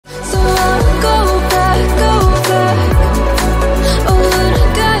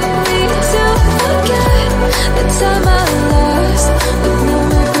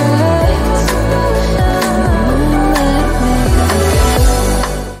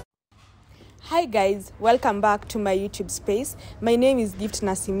Hi guys, welcome back to my YouTube space. My name is Gift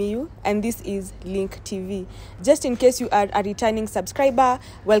Nasimiyu and this is Link TV. Just in case you are a returning subscriber,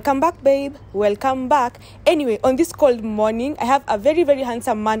 welcome back babe, welcome back. Anyway, on this cold morning, I have a very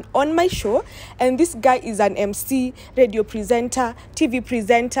handsome man on my show, and this guy is an MC, radio presenter, TV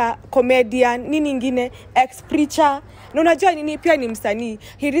presenter, comedian, nini ingine, ex-preacher. Na unajua nini pia ni msanii.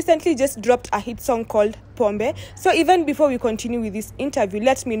 He recently just dropped a hit song called Pombe. So even before we continue with this interview,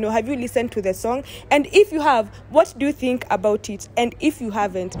 let me know, have you listened to the song? And if you have, what do you think about it? And if you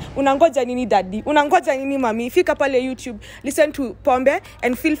haven't, unangoja nini daddy? Unangoja nini mami? Fika pale YouTube, listen to Pombe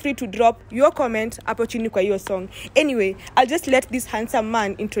and feel free to drop your comment hapo chini kwa hiyo song. Anyway, I'll just let this handsome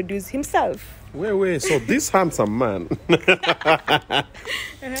man introduce himself. Wait. So this handsome man.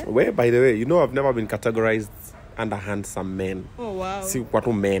 Where, by the way, you know I've never been categorized under handsome men. Oh, wow. See, what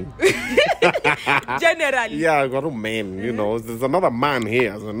do men? Generally. Yeah, what do men? You know, there's another man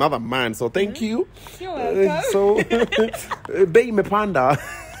here. There's another man. So thank you. You're welcome. Bei mepanda.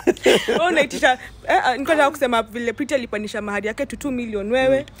 Unaitisha nikoja kusema vile Peter alipanisha mahari yake to 2 million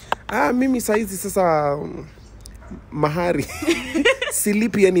wewe. Mimi saizi sasa mahari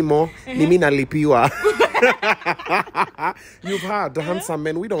silipi anymore. Ni mimi nalipiwa. You've heard the handsome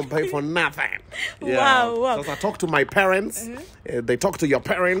men, we don't pay for nothing. Yeah. Wow. So I talk to my parents, they talk to your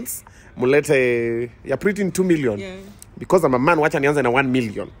parents. Mulete, you're pretty in 2 million. Yeah. Because I'm a man, wacha nianze na 1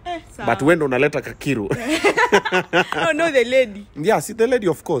 million. But wendo unaleta kakiru. Oh no, the lady. Yeah, see the lady,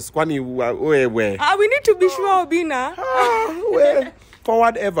 of course. Kwani we. We need to be sure, Obinna.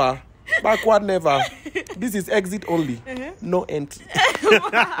 Forward ever. Backward never. This is exit only. No entry.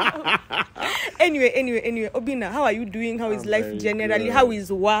 Wow. Anyway, Obinna, how are you doing? How is life generally? Good. How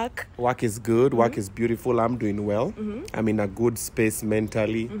is work? Work is good. Work is beautiful. I'm doing well. I'm in a good space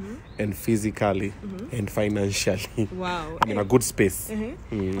mentally and physically and financially. Wow. I'm in a good space.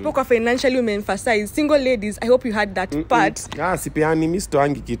 Hapo financially you emphasize single ladies. I hope you had that part. Sipeani mimi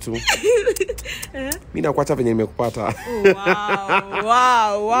stoangi kitu. Mimi nakuacha venye nimekupata.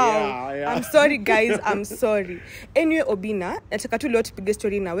 Wow. Yeah. I'm sorry guys, I'm sorry. Anyway, Obinna, nataka tu leo tupige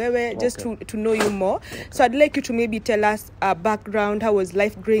story na wewe just to know you more. So I'd like you to maybe tell us a background. How was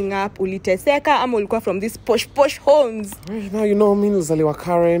life growing up? Uliteseka ama ulikuwa from these posh homes? Now you know me nilizaliwa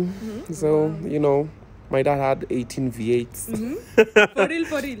Karen. So, you know, my dad had 18 V8s.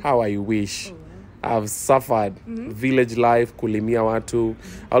 For real. How I wish. I've suffered village life, kulimia watu.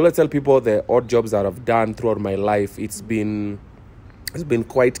 I always tell people the odd jobs that I've done throughout my life. It's been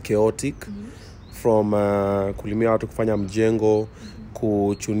quite chaotic. From kulimia watu kufanya mjengo,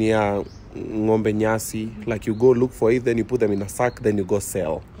 kuchunia ngombe nyasi. Like you go look for it, then you put them in a sack, then you go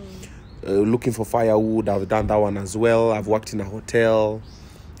sell. Looking for firewood, I've done that one as well. I've worked in a hotel.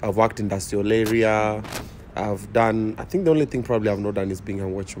 I've worked in industrial area. I think the only thing probably I've not done is being a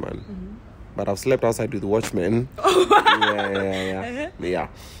watchman. But I've slept outside with the watchmen. Yeah.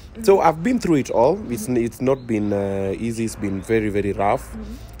 So I've been through it all. It's not been easy. It's been very rough.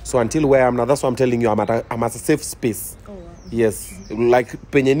 So until where I'm now, that's why I'm telling you, I'm at a safe space. Oh, wow. Yes. Like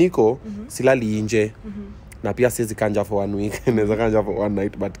penye niko, silali inje. Na pia siwezi kanja for 1 week. Naweza kanja for 1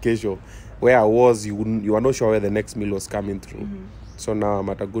 night. But kesho, where I was, you are not sure where the next meal was coming through. So now I'm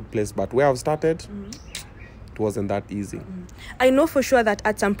at a good place. But where I've started, it wasn't that easy. I know for sure that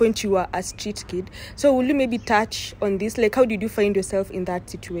at some point you were a street kid. So will you maybe touch on this? Like, how did you find yourself in that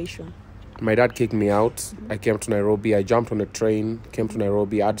situation? My dad kicked me out. I came to Nairobi. I jumped on a train, came to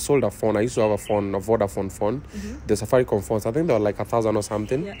Nairobi. I'd sold a phone. I used to have a Vodafone phone. The Safaricom phones. I think they were like 1,000 or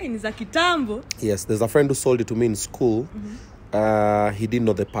something. Yeah, and it's a kitambo. Yes, there's a friend who sold it to me in school. He didn't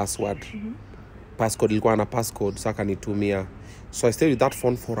know the password. Passcode, ilikuwa na passcode, so akanitumia. So I stayed with that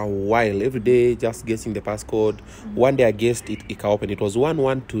phone for a while, every day, just guessing the passcode. One day I guessed it opened. It was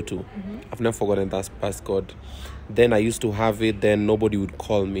 1122. I've never forgotten that passcode. Then I used to have it, then nobody would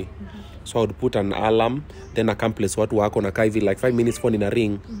call me. So I would put an alarm, then I can place watu wako na kaivi, like 5 minutes phone in a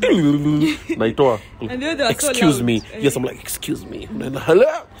ring. Naitoa. Excuse me. Yes, I'm like, excuse me.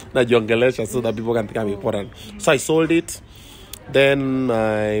 Najiongelesha so that people can think I'm important. So I sold it. Then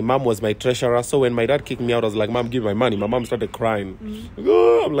my mom was my treasurer. So when my dad kicked me out, I was like, Mom, give me my money. My mom started crying.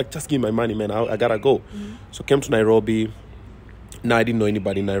 I'm like, just give me my money, man. I gotta go. So came to Nairobi. No, I didn't know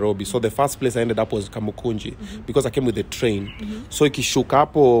anybody in Nairobi. So the first place I ended up was Kamukunji because I came with the train. So ikishuka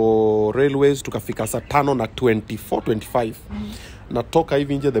hapo railways tukafika saa 5 na 24-25. Natoka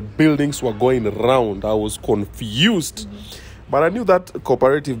hivi nje, the buildings were going round. I was confused. But I knew that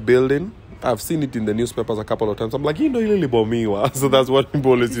cooperative building I've seen it in the newspapers a couple of times. I'm like, Bomiwa. So that's what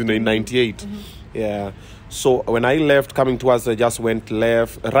people always in 98. Yeah. So when I left, coming towards, I just went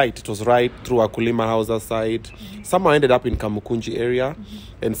right. It was right through Akulima House side. Somehow I ended up in Kamukunji area,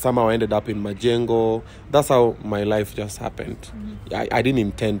 and somehow I ended up in Majengo. That's how my life just happened. I didn't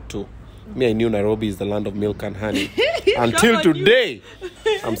intend to. Me, I knew Nairobi is the land of milk and honey. Until today,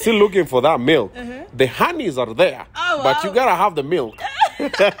 I'm still looking for that milk. The honeys are there, but you gotta have the milk.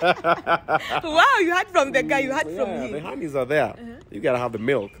 Wow, you heard from the guy, you heard from him. The honeys are there. You gotta have the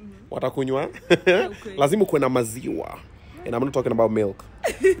milk. Watakunywa? Lazima kuwe na maziwa. And I'm not talking about milk.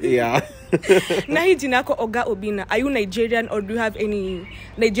 Yeah. Na hii jina yako Oga Obinna, are you Nigerian or do you have any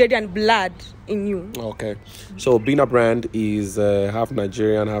Nigerian blood in you? Okay. So Obinna brand is half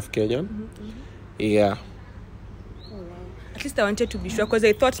Nigerian, half Kenyan. Yeah. At least I wanted to be sure because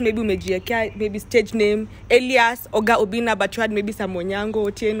I thought maybe umejiekea maybe stage name Elias Oga Obinna, but you had maybe some Onyango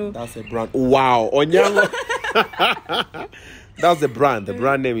Otieno. That's a brand. Wow, Onyango. That's the brand. The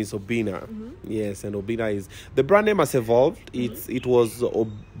brand name is Obinna. Yes, and Obinna is... The brand name has evolved. It was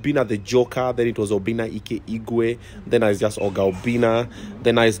Obinna the Joker. Then it was Obinna Ike Igwe. Then it's just Oga Obinna.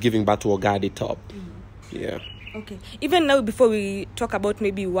 Then I is giving back to Oga at the top. Yeah. Okay. Even now, before we talk about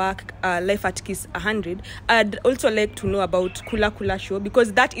maybe work, life at Kiss 100, I'd also like to know about Kula Kula Show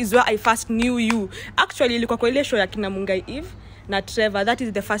because that is where I first knew you. Actually, ilikuwa kwa ile show ya kina Mungai Eve na Trevor. That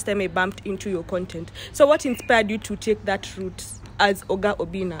is the first time I bumped into your content. So what inspired you to take that route as Oga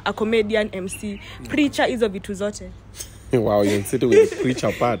Obinna, a comedian, MC, preacher, hizo vitu zote? Wow, you're sitting with the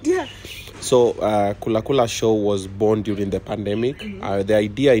preacher part. Yeah. So Kula Kula Show was born during the pandemic. The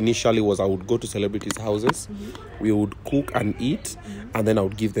idea initially was I would go to celebrities' houses, we would cook and eat, and then I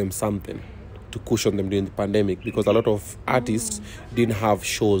would give them something to cushion them during the pandemic because a lot of artists didn't have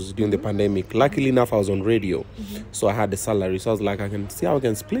shows during the pandemic. Luckily enough, I was on radio, so I had a salary. So I was like, I can see how I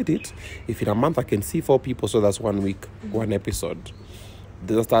can split it. If in a month I can see 4 people, so that's 1 week, 1 episode.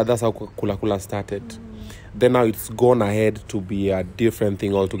 That's how Kula Kula started. Then now it's gone ahead to be a different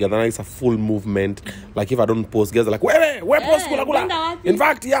thing altogether. Now it's a full movement. Like if I don't post, guys are like, where post Kula Kula? In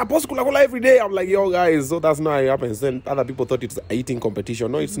fact, post Kula Kula every day. I'm like, yo guys, so that's not how it happens. Then other people thought it's a eating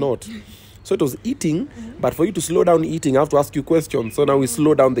competition. No, it's not. So it was eating, but for you to slow down eating, I have to ask you questions. So now we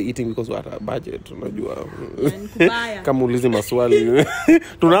slow down the eating because we had a budget. Kama ulizi maswali.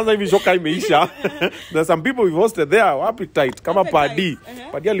 Tunaanza hivi shoka imeisha. There's some people we've hosted there, appetite. Kama Padi.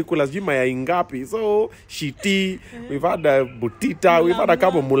 Padi alikula jima ya ingapi. So, shiti. We've had butita. We've had a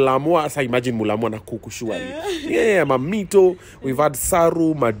couple mulamwa. So imagine mulamwa na kuku shuali. Yeah, mamito. We've had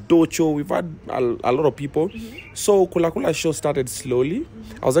saru, madocho. We've had a lot of people. So, Kula Kula show started slowly.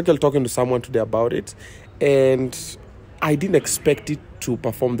 I was actually talking to someone today about it, and I didn't expect it to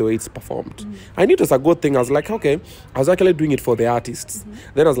perform the way it's performed. I knew it was a good thing. I was like, okay, I was actually doing it for the artists.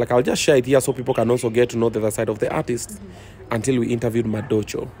 Then I was like, I'll just share it here so people can also get to know the other side of the artists. Until we interviewed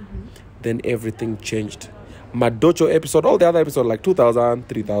Madocho. Then everything changed. Madocho episode, all the other episodes like 2,000,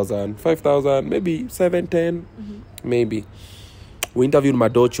 3,000, 5,000, maybe 7, 10, maybe. We interviewed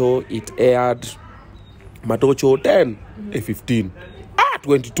Madocho, it aired. Madocho 10, a 15.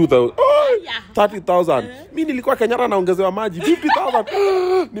 22,000. 30,000. Mimi nilikuwa Kenyatta naongezewa maji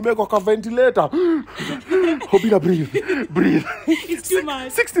 50,000. Nimeweka kwa ventilator. Obinna breathe. It's too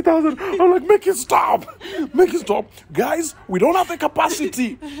much. 60,000. I'm like, make it stop. Guys, we don't have the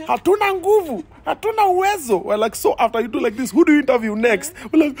capacity. Hatuna nguvu. Hatuna uwezo. We're like, so after you do like this, who do you interview next?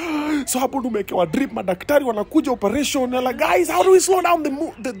 We're like, so hapo tumekewa drip, madaktari wanakuja operation. We're like, guys, how do we slow down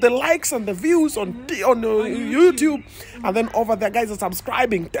the likes and the views on YouTube? And then over there, guys are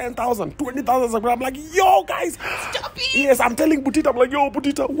subscribing 10,000, 20,000. I'm like, yo, guys, stop it. Yes, I'm telling Butita, I'm like, yo,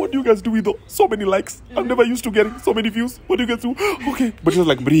 Butita, what do you guys do with so many likes? I'm never used to getting so many views. What do you guys do? Okay, but it's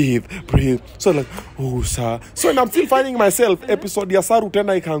like, breathe. So I'm like, oh, sir. So and I'm still finding myself, episode ya Saru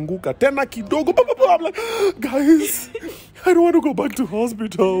tena ikaanguka, tena kidogo. I'm like, guys, I don't want to go back to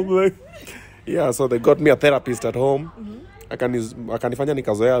hospital. I'm like, yeah, so they got me a therapist at home. Akanifanya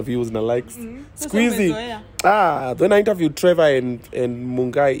nikazoea views na likes. Squeezy. When I interviewed Trevor and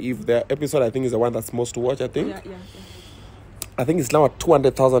Mungai Eve, their episode I think is the one that's most to watch, I think. Yeah. I think it's now at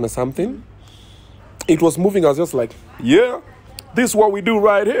 200,000 or something. It was moving. I was just like, yeah, this is what we do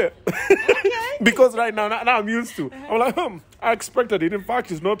right here. Because right now I'm used to. I'm like, I expected it. In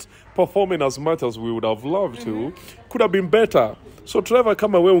fact, it's not performing as much as we would have loved to. Could have been better. So Trevor,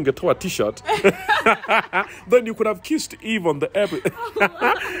 come away and get a t-shirt. Then you could have kissed Eve on the episode.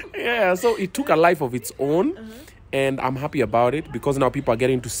 Yeah, so it took a life of its own. And I'm happy about it because now people are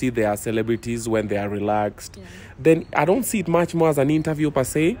getting to see their celebrities when they are relaxed. Yeah. Then I don't see it much more as an interview per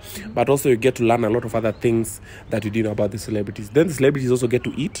se, but also you get to learn a lot of other things that you didn't know about the celebrities. Then the celebrities also get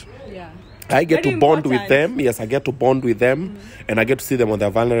to eat. Yeah. I get Very to bond with important. them. Yes, I get to bond with them, and I get to see them on their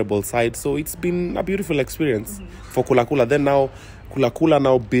vulnerable side. So it's been a beautiful experience for Kula Kula. Then now, Kula Kula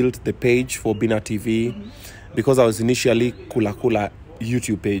now built the page for Obinna TV because I was initially Kula Kula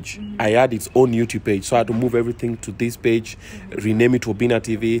YouTube page. I had its own YouTube page, so I had to move everything to this page, rename it to Obinna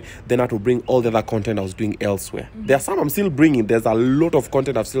TV. Then I had to bring all the other content I was doing elsewhere. There are some I'm still bringing. There's a lot of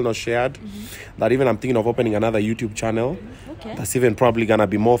content I've still not shared. That even I'm thinking of opening another YouTube channel. Okay. That's even probably gonna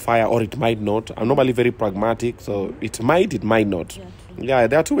be more fire, or it might not. I'm normally very pragmatic, so it might not. Yeah,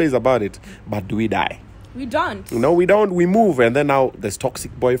 there are two ways about it. But do we die? We don't. No, we don't. We move, and then now there's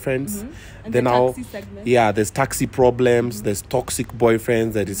toxic boyfriends. And Then the now, taxi segment. yeah, there's taxi problems. There's toxic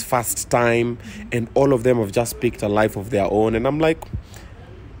boyfriends. There is fast time, and all of them have just picked a life of their own. And I'm like,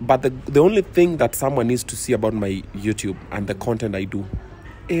 but the only thing that someone needs to see about my YouTube and the content I do,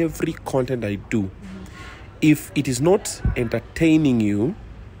 every content I do, if it is not entertaining you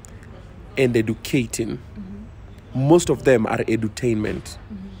and educating, most of them are edutainment.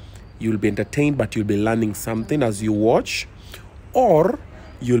 You'll be entertained, but you'll be learning something as you watch, or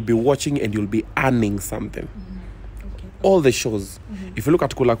you'll be watching and you'll be earning something. All the shows. If you look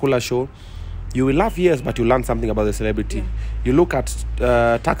at Kula Kula show, you will laugh, yes, but you learn something about the celebrity. You look at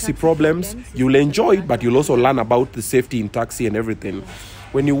taxi problems, you'll enjoy it, but you'll also learn about the safety in taxi and everything.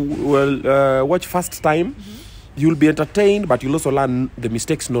 When you will watch Fast Time, you'll be entertained, but you'll also learn the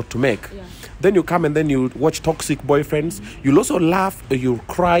mistakes not to make. Then you come and then you watch Toxic Boyfriends. You'll also laugh, or you'll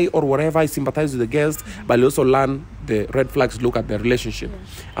cry or whatever, I sympathize with the guest, but you also learn the red flags, look at the relationship.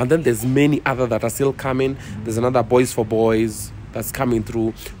 And then there's many other that are still coming. There's another Boys for Boys that's coming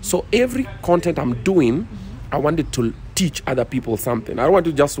through. So every content I'm doing, I wanted to teach other people something. I don't want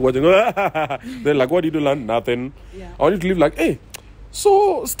to just watch and they're like, what did you learn? Nothing. I want you to live like, hey,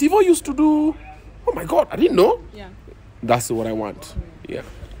 so Steve-O used to do, oh my God, I didn't know. That's what I want. Yeah.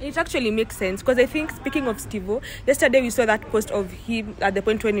 It actually makes sense because I think, speaking of Steve-O, yesterday we saw that post of him at the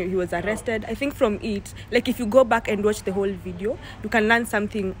point when he was arrested. I think from it, like if you go back and watch the whole video, you can learn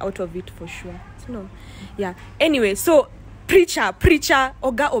something out of it for sure. So, yeah. Anyway, so preacher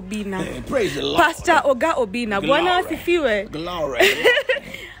Oga Obinna. Hey, praise the Lord. Pastor Oga Obinna. Bwana asifiwe. Glory.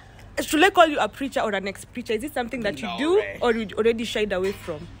 Should I call you a preacher or an ex-preacher? Is it something that you do or you already shied away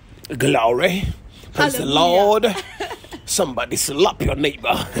from? Glory. Praise the Lord. Somebody slap your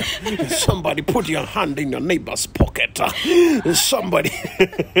neighbor. Somebody put your hand in your neighbor's pocket. Somebody.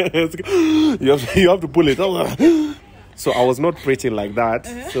 you have to pull it out. So I was not preaching like that.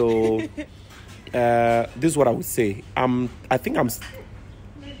 So this is what I would say. I think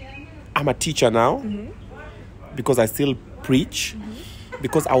I'm a teacher now because I still preach.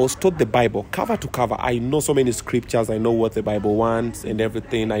 Because I was taught the Bible cover to cover. I know so many scriptures. I know what the Bible wants and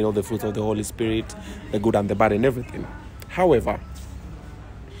everything. I know the fruits of the Holy Spirit, the good and the bad and everything. However,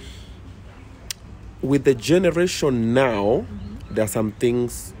 with the generation now, there are some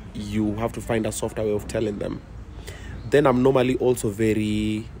things you have to find a softer way of telling them. Then I'm normally also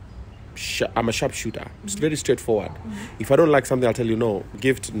I'm a sharpshooter. It's very straightforward. If I don't like something, I'll tell you, no,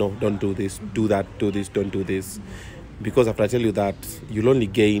 gift, no, don't do this, do that, do this, don't do this. Because after I tell you that, you'll only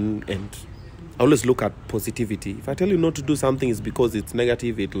gain, and I always look at positivity. If I tell you not to do something, it's because it's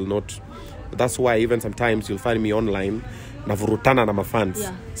negative, it will not. That's why even sometimes you'll find me online, navurutana na my fans.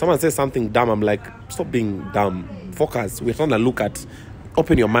 Someone says something dumb, I'm like, stop being dumb. Focus. We're trying to look at,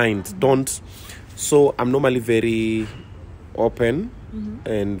 open your mind. Don't. So I'm normally very open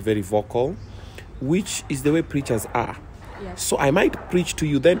and very vocal, which is the way preachers are. So I might preach to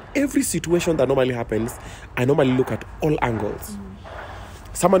you, then every situation that normally happens, I normally look at all angles.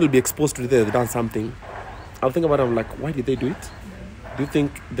 Someone will be exposed to it, they've done something. I'll think about it, I'm like, why did they do it? Do you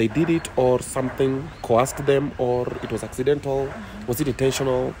think they did it or something coerced them or it was accidental? Was it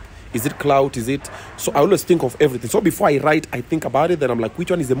intentional? Is it clout? Is it? So I always think of everything. So before I write, I think about it, then I'm like, which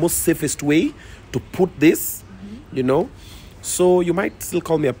one is the most safest way to put this, you know? So you might still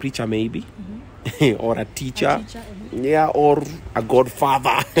call me a preacher maybe. Or a teacher. Yeah, or a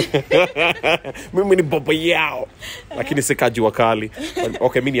godfather. Mimi ni baba yao. Lakini sika jua kali.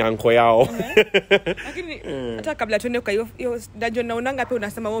 Okay, mimi ni anko yao. Lakini hata kabla tuende kwa hiyo dajo naonanga pia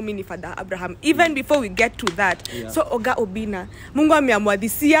unasema wewe mimi ni Father Abraham. Even before we get to that. So Oga Obinna, Mungu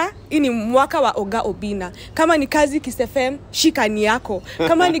ameamwadhisia, hii ni mwaka wa Oga Obinna. Kama ni kazi Kiss FM, shika ni yako.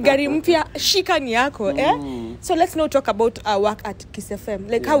 Kama ni gari mpya, shika ni yako, So let's now talk about our work at Kiss FM.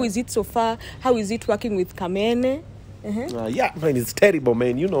 Like how is it so far? How is it working with Kamene? Yeah, man, it's terrible,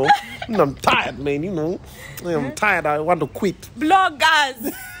 man. You know, I'm tired, man. You know, I'm tired. I want to quit.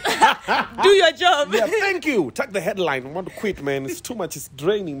 Bloggers, do your job. Yeah, thank you. Take the headline. I want to quit, man. It's too much. It's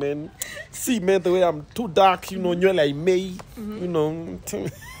draining, man. See, man, the way I'm too dark. You know, nywele I may. You know.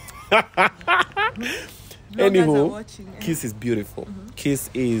 Anywho, Kiss is beautiful. Kiss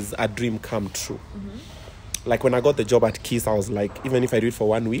is a dream come true. Like when I got the job at Kiss, I was like, even if I do it for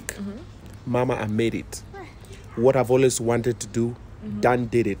 1 week, Mama, I made it. What I've always wanted to do, done,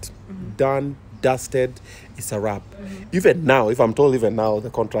 did it. Done, dusted, it's a wrap. Even now, if I'm told even now the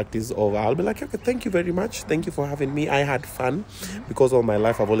contract is over, I'll be like, okay, thank you very much. Thank you for having me. I had fun because all my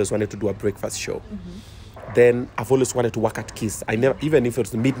life I've always wanted to do a breakfast show. Then I've always wanted to work at Kiss. I never, even if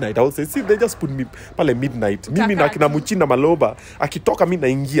it's midnight, I would say, see, they just put me pale midnight. Mimi na kina Muchina Maloba, akitoka mi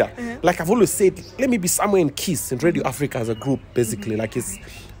naingia. Like I've always said, let me be somewhere in Kiss, in Radio Africa as a group, basically. Like it's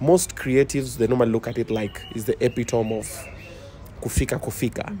most creatives, they normally look at it like it's the epitome of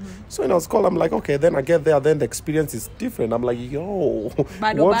kufika. So when I was called, I'm like, okay, then I get there, then the experience is different. I'm like, yo,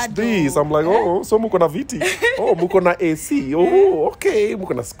 what's this? I'm like, oh, so muko na viti. Oh, muko na AC. Oh, okay,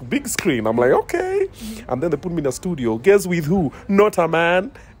 muko na big screen. I'm like, okay. And then they put me in a studio. Guess with who? Not a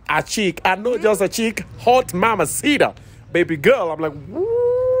man, a chick. And not just a chick, hot mama cedar. Baby girl. I'm like,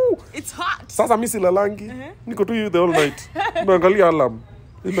 woo. It's hot. Sasa misi lalangi. Niko tu you the whole night. Naangalia alarm.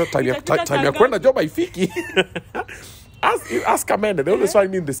 Time ya kwenda job haifiki. Ask Amanda. They always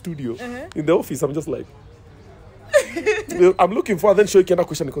find me in the studio, in the office. I'm just like, I'm looking for. Then show you a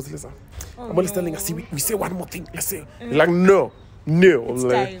question because listen, I'm always telling us, we say one more thing. Let's say, like no. It's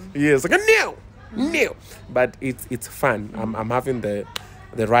like, time. yes, like no. But it's fun. I'm having the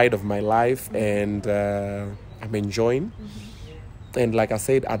ride of my life, and I'm enjoying. And like I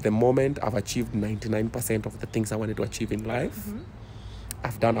said, at the moment, I've achieved 99% of the things I wanted to achieve in life.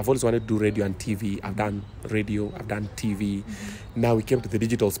 I've always wanted to do radio and TV. I've done radio, I've done TV. Now we came to the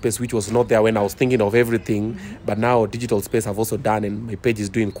digital space, which was not there when I was thinking of everything. But now digital space I've also done, and my page is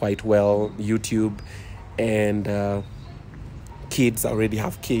doing quite well. YouTube and kids, I already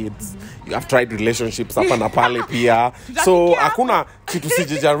have kids. You have tried relationships, hapa na pale pia. So hakuna kitu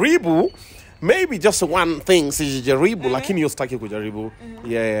sijajaribu. Maybe just one thing sijajaribu, lakini yostaki kujaribu.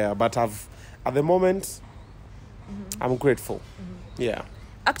 Yeah, but at the moment, I'm grateful. Yeah.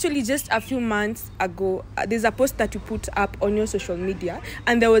 Actually, just a few months ago, there's a post that you put up on your social media,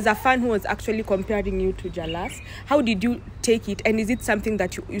 and there was a fan who was actually comparing you to Jalas. How did you take it, and is it something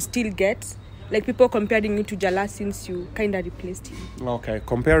that you still get? Like people comparing you to Jalas since you kind of replaced him? Okay,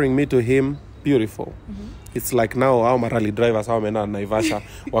 comparing me to him, beautiful. It's like now our rally drivers, how mena Naivasha,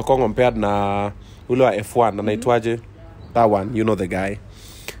 wako compared na ule wa F1, anaitwaje? That one, you know the guy.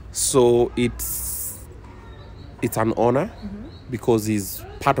 So it's an honor. Because he's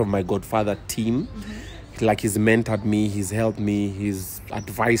part of my Godfather team. Like he's mentored me, he's helped me, he's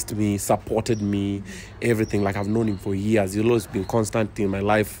advised me, supported me, everything. Like I've known him for years. He's always been constant in my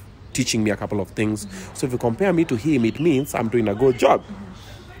life, teaching me a couple of things. So if you compare me to him, it means I'm doing a good job.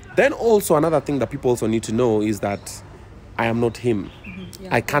 Then also another thing that people also need to know is that I am not him.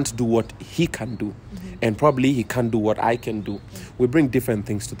 I can't do what he can do. And probably he can't do what I can do. We bring different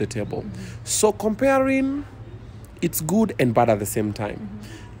things to the table. So comparing, it's good and bad at the same time.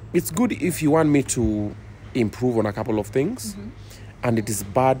 It's good if you want me to improve on a couple of things, and it is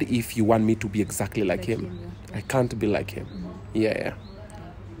bad if you want me to be exactly like him. I can't be like him. Yeah.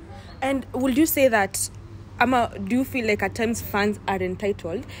 And would you say that, do you feel like at times fans are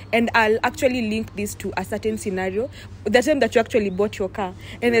entitled? And I'll actually link this to a certain scenario. The time that you actually bought your car,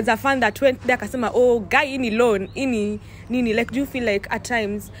 and there's a fan that went there, kasema, oh, guy, ini loan, ini, nini. Like, do you feel like at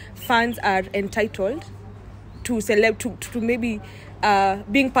times fans are entitled to maybe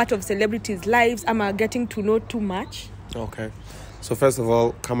being part of celebrities' lives, getting to know too much? Okay. So first of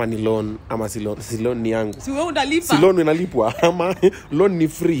all, kama ni loan, ama si loan ni yangu. Si unalipa. Si loan unalipwa, ama loan ni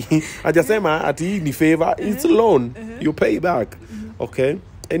free. Ajasema ati ni favor, it's loan. You pay back. Okay.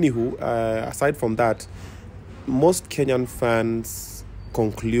 Anywho, aside from that, most Kenyan fans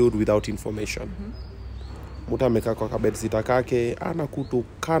conclude without information. Muta ameka kwa kabedisita kake,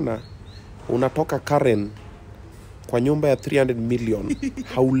 anakutukana, unatoka Karen kwa nyumba ya 300 million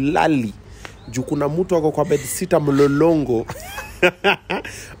haulali juu kuna mtu wako kwa bed sita mlolongo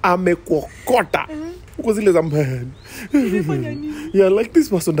amekokota uko zile za man. Yeah, like this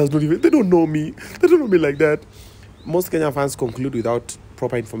person does not even, they don't know me like that. Most Kenyan fans conclude without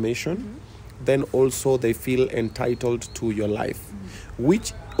proper information. Then also they feel entitled to your life,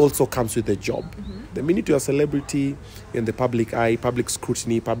 which also comes with the job. The minute you're a celebrity, in the public eye, public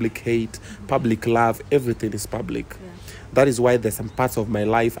scrutiny, public hate, public love, everything is public. That is why there's some parts of my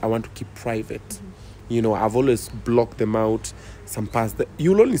life I want to keep private. You know, I've always blocked them out. Some parts that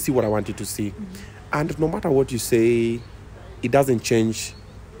you'll only see what I want you to see. And no matter what you say, it doesn't change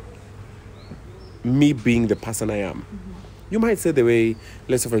me being the person I am. You might say the way,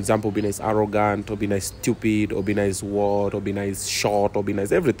 let's say, for example, Obinna is arrogant, Obinna is stupid, Obinna is what, Obinna is short, Obinna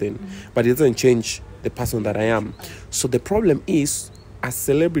is everything. But it doesn't change the person that I am. So the problem is, as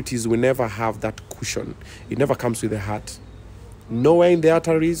celebrities, we never have that cushion. It never comes with the heart. Nowhere in the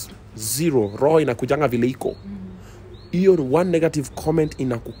arteries, zero. Raw inakujanga vile iko. Iyo one negative comment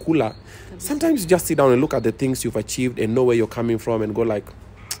inakukula. Sometimes you just sit down and look at the things you've achieved and know where you're coming from and go like,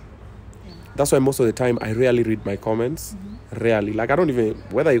 that's why most of the time I rarely read my comments. Rarely. Like I don't even,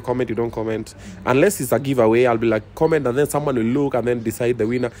 whether you comment, you don't comment. Unless it's a giveaway, I'll be like, comment, and then someone will look and then decide the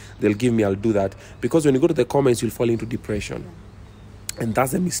winner. They'll give me, I'll do that. Because when you go to the comments, you'll fall into depression. And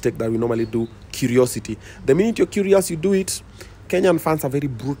that's a mistake that we normally do. Curiosity. The minute you're curious, you do it. Kenyan fans are very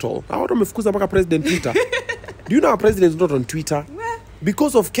brutal. I want to President Twitter. Do you know our president is not on Twitter?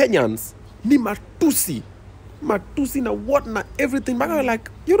 Because of Kenyans. Ni matusi na what na everything. But like,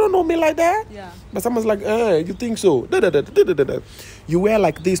 you don't know me like that? Yeah. But someone's like, you think so? You wear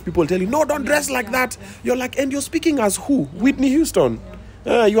like this, people tell you, no, don't dress like that. Yeah. You're like, and you're speaking as who? Whitney Houston.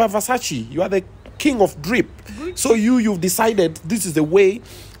 You are Versace. You are the king of drip. Good. So you've decided this is the way.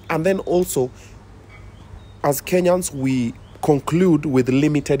 And then also, as Kenyans, we conclude with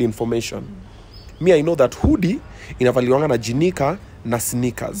limited information. Me, I know that hoodie inavaliwanga na jinika na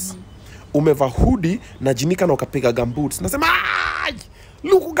sneakers. Umeva hoodie na jinika na ukapiga gumboots. Nasema,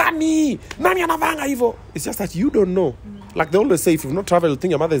 luku gani? Nani anavanga hivyo? It's just that you don't know. Like they always say, if you've not traveled, you think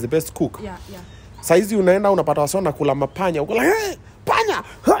your mother is the best cook. Yeah. Saizi unaenda unapata wasona kula mapanya. Uko like, hey, panya,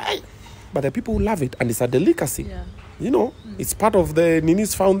 hey. But there are people who love it and it's a delicacy. Yeah. You know, it's part of the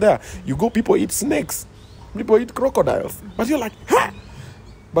ninis found there. You go, people eat snakes. People eat crocodiles. But you're like, ha!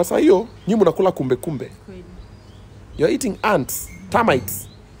 But sa hiyo, nyi munakula kumbe. You're eating ants, termites,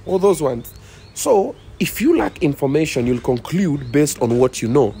 all those ones. So, if you lack information, you'll conclude based on what you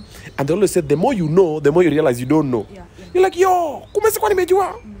know. And they always say, the more you know, the more you realize you don't know. Yeah. You're like, yo, kumesi kwa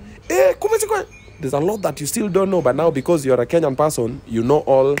nimejua. Kumesi kwa. There's a lot that you still don't know, but now because you're a Kenyan person, you know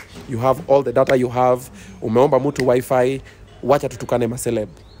all, you have all the data you have. Umeomba mutu Wi-Fi, wacha tutukane maceleb.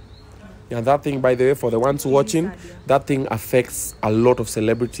 And that thing, by the way, for the ones watching, that thing affects a lot of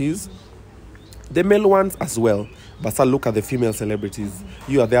celebrities. The male ones as well. But so look at the female celebrities.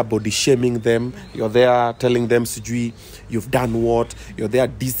 You are there body shaming them. You're there telling them, Sujui, you've done what? You're there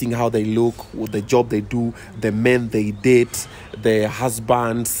dissing how they look, the job they do, the men they date, their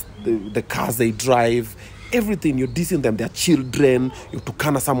husbands, the cars they drive, everything. You're dissing them, their children. You're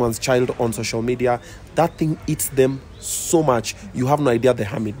tukana someone's child on social media. That thing eats them so much. You have no idea the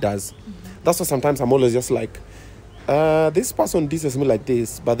harm it does. That's why sometimes I'm always just like, this person disses me like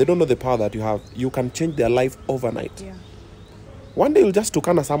this, but they don't know the power that you have. You can change their life overnight. Yeah. One day you'll just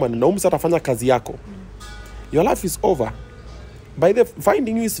tukana someone, na umsatafanya kazi yako. Your life is over. By the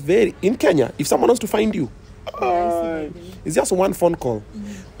finding you is very, in Kenya, if someone wants to find you, it's just one phone call.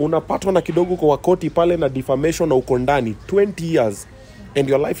 Unapatwa na kidogo kwa koti pale na defamation na uko ndani 20 years and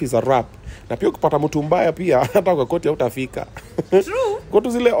your life is a wrap. Na pia ukipata mtu mbaya pia hata kwa koti hautafika. True. Go to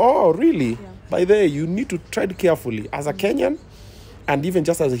zile, really? Yeah. By the way, you need to tread carefully. As a Kenyan, and even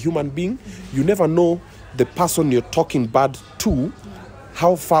just as a human being, you never know the person you're talking bad to,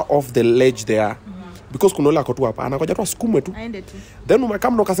 how far off the ledge they are. Because kuna ule akotu hapa, anakoja tu asukumwe tu. Then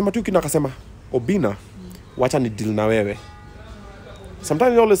umekama na ukasema tu akasema, Obinna, wacha ni deal na wewe.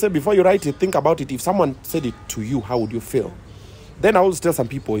 Sometimes you always say, before you write it, think about it. If someone said it to you, how would you feel? Then I always tell some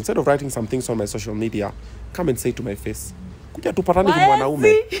people, instead of writing some things on my social media, come and say to my face, kuja tupatane kwa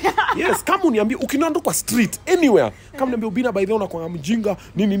mwanaume. Yes, kama uniambie ukiniona kwa street anywhere, kama uniambie Obinna, by the way unakuwa mjinga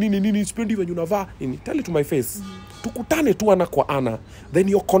nini sipendi venye unavaa nini, tell it to my face. Tukutane tu ana kwa ana, then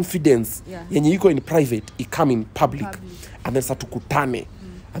your confidence yenye iko in private i come in public. And then sasa tukutane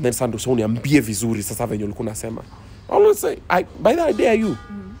and then sasa ndo uniambie vizuri sasa venye ulikuwa unasema. I always say, by the way, I dare you.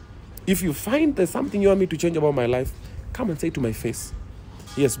 If you find there's something you want me to change about my life, come and say it to my face.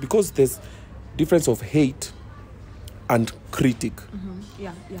 Yes, because there's difference of hate and critic.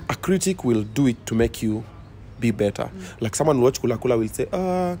 Yeah. A critic will do it to make you be better. Like someone will watch Kula Kula will say,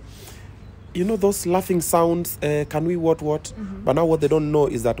 you know those laughing sounds, can we what? But now what they don't know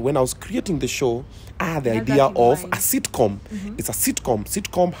is that when I was creating the show, I had the idea of a sitcom. It's a sitcom.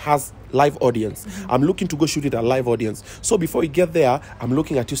 Sitcom has live audience. I'm looking to go shoot it at live audience. So before you get there, I'm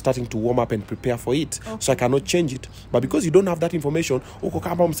looking at you starting to warm up and prepare for it. Okay. So I cannot change it. But because you don't have that information, you're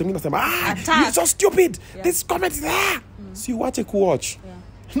so stupid. Yeah. This comment is there. So you watch a watch. Yeah.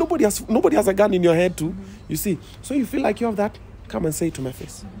 Nobody has a gun in your head too. You see. So you feel like you have that, come and say it to my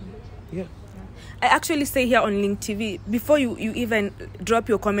face. Yeah. I actually say here on Link TV, before you even drop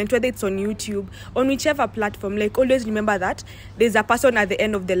your comment, whether it's on YouTube, on whichever platform, like always remember that there's a person at the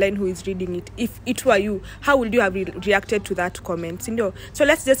end of the line who is reading it. If it were you, how would you have reacted to that comment? You know? So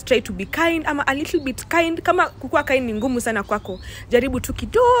let's just try to be kind. I'm a little bit kind. Kama kukua kind ni ngumu sana kwako. Jaribu tu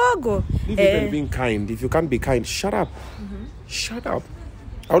kidogo. Even being kind. If you can't be kind, shut up. Shut up.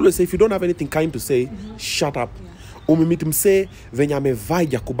 I always say, if you don't have anything kind to say, shut up. Umemiti mse venye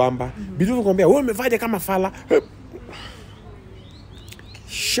amevaja kubamba. Bidu kukwambia wewe umevaja kama fala.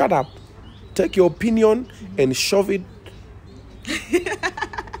 Shut up. Take your opinion and shove it.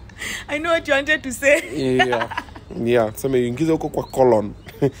 I know what you wanted to say. Yeah. Sema ingize huko kwa colon.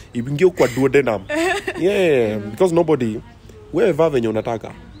 Ibingie kwa duodenum. Yeah, because nobody wewe venye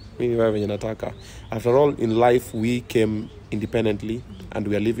unataka. Mimi venye nataka. After all, in life we came independently and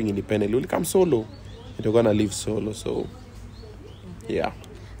we are living independently. We'll come solo. You're gonna live solo, so yeah.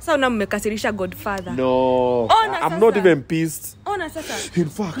 So now mmekasirisha Godfather. No, I'm not even pissed. Ona sasa. In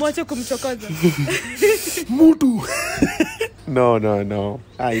fact, mwache kumchokoza. Mutu. No.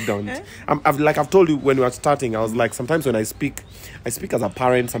 I don't. I've told you when we were starting, I was like, sometimes when I speak as a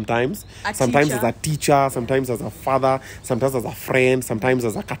parent, sometimes as a teacher, sometimes as a father, sometimes as a friend, sometimes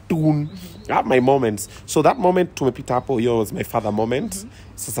as a cartoon. I have my moments. So that moment tumepita hapo, hiyo was my father moment.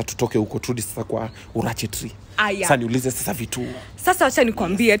 Sasa tutoke huko turudi sasa kwa urachetry. Sasa niulize sasa vitu. Sasa acha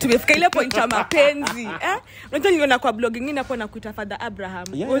nikwambie tumefika ile point ya mapenzi. Unajua niliona kwa blog nyingine hapo nakuita Father Abraham.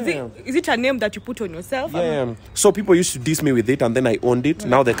 Yeah. Is it a name that you put on yourself? Yeah. So people used to diss me with it and then I owned it.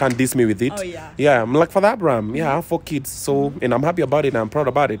 Now they can't diss me with it. Yeah, I'm like Father Abraham. Yeah, I have 4 kids. So and I'm happy about it and I'm proud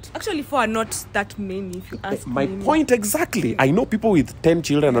about it. Actually 4 are not that many if you ask my me. Point exactly. I know people with 10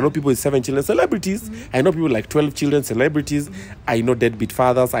 children, I know people with 7 children, celebrities. I know people like 12 children, celebrities. I know deadbeat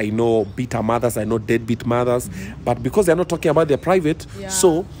fathers, I know bitter mothers, I know deadbeat mothers. But because they're not talking about their private,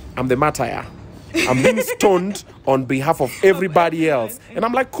 so I'm the martyr. I'm being stoned on behalf of everybody else. And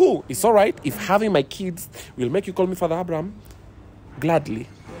I'm like, cool, it's all right. If having my kids will make you call me Father Abraham, gladly.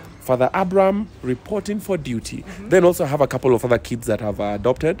 Father Abraham reporting for duty. Then also have a couple of other kids that have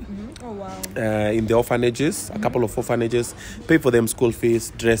adopted. Oh, wow. In the orphanages, a couple of orphanages, pay for them school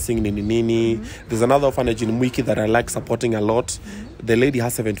fees, dressing, nini. There's another orphanage in Mwiki that I like supporting a lot. The lady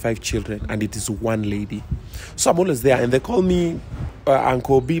has 75 children and it is one lady. So I'm always there and they call me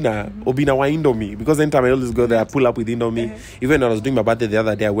Uncle Obinna wa Indomie, because anytime I always go there, I pull up with Indomie. Even when I was doing my birthday the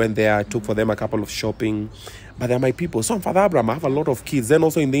other day, I went there, I took for them a couple of shopping. But they're my people. So I'm Father Abraham, I have a lot of kids. Then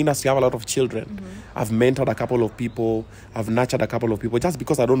also in the industry, I have a lot of children. I've mentored a couple of people. I've nurtured a couple of people. Just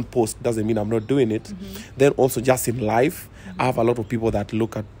because I don't post doesn't mean I'm not doing it. Then also just in life, I have a lot of people that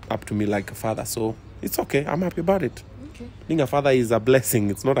look up to me like a father. So it's okay. I'm happy about it. Okay. Being a father is a blessing.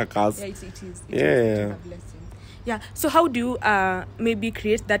 It's not a curse. Yeah, it is. It is a blessing. Yeah. So how do you maybe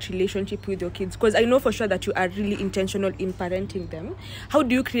create that relationship with your kids? Because I know for sure that you are really intentional in parenting them. How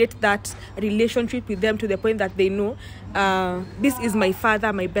do you create that relationship with them to the point that they know this is my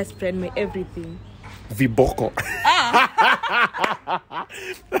father, my best friend, my everything? Viboko.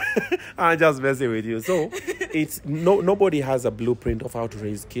 I'm just messing with you. So it's nobody has a blueprint of how to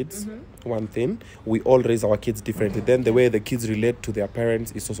raise kids. One thing, we all raise our kids differently. Then the way the kids relate to their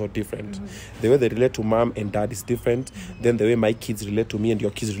parents is also different. The way they relate to mom and dad is different. Then the way my kids relate to me and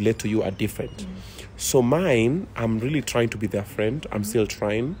your kids relate to you are different. So mine, I'm really trying to be their friend. I'm still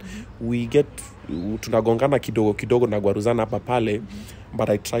trying. We get tunagongana kidogo na gwaruzana hapa pale, but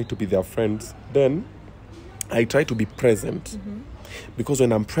I try to be their friends. Then I try to be present. Because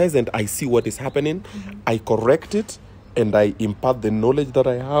when I'm present, I see what is happening. I correct it and I impart the knowledge that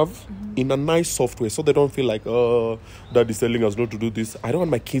I have in a nice soft way, so they don't feel like, oh, dad is telling us not to do this. I don't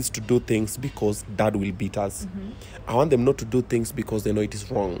want my kids to do things because dad will beat us. I want them not to do things because they know it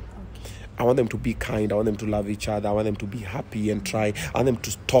is wrong. I want them to be kind. I want them to love each other. I want them to be happy and try. I want them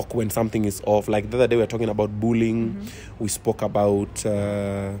to talk when something is off. Like the other day we were talking about bullying. We spoke about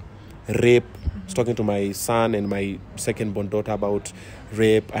rape. I was talking to my son and my second-born daughter about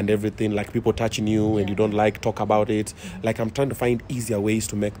rape and everything. Like people touching you and you don't like, talk about it. Like I'm trying to find easier ways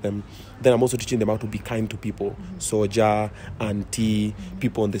to make them. Then I'm also teaching them how to be kind to people. Soja, auntie,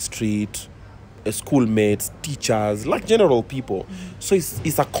 people on the street, schoolmates, teachers, like general people. So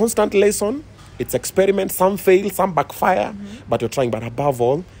it's a constant lesson. It's experiment. Some fail, some backfire, but you're trying. But above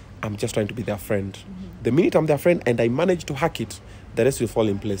all, I'm just trying to be their friend. The minute I'm their friend and I manage to hack it, the rest will fall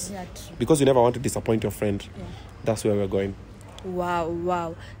in place. Because you never want to disappoint your friend. That's where we're going.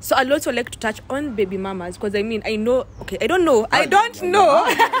 Wow. So I'd also like to touch on baby mamas, because I mean, I don't know. I don't know.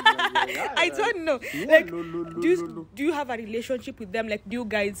 Like, do you have a relationship with them? Like, do you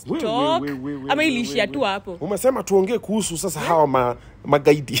guys talk? Ama ilishia tu hapo. Umesema tuongee kuhusu sasa hawa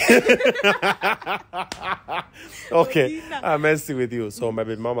magaidi. Okay, I'm messing with you. So my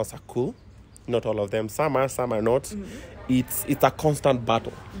baby mamas are cool. Not all of them. Some are not. It's a constant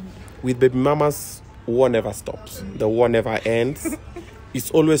battle. With baby mamas, war never stops. The war never ends.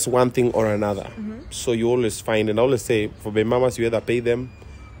 It's always one thing or another. So you always find, and I always say, for baby mamas, you either pay them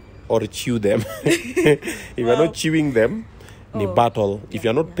or chew them. If you're not chewing them, ni battle. If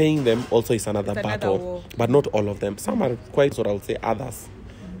you're not paying them, also it's another battle. War. But not all of them. Some are quite, what I would say, others.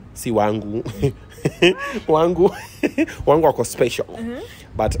 See Wangu. Wangu are special.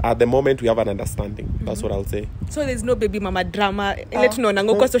 But at the moment, we have an understanding. That's what I'll say. So there's no baby mama drama. Let know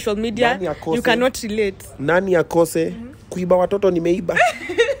nango social media. You cannot relate. Nani akose? Kuiba watoto nimeiba.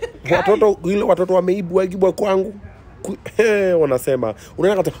 Watoto wameibwa kwangu. Wanasema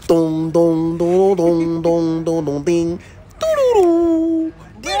unaona kata dong dong dong dong dong dong dong ding. Tururu.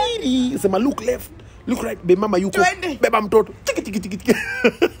 Sema look left. Look right. Be mama yuko. Beba mtoto. Tiki.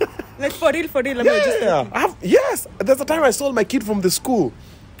 Like for real. Yes. There's a time I stole my kid from the school.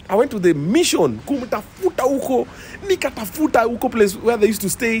 I went to the mission. Kumtafuta huko. Nikatafuta huko place where they used to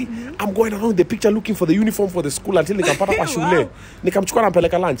stay. I'm going around the picture looking for the uniform for the school until nikampata kwa shule. Nikamchukua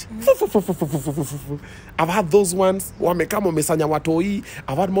nampeleka lunch. I've had those ones wamekama wamesanya watoi.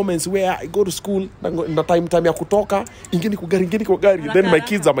 I've had moments where I go to school na time ya kutoka ingine kwa gari. Then my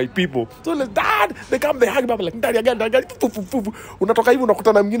kids are my people. So like, dad, they come, they hug me, I'm like ndani ya gari. Unatoka hivi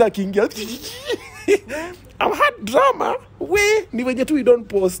unakutana mwingine akiingia. I've had drama. Ni wenye tu we don't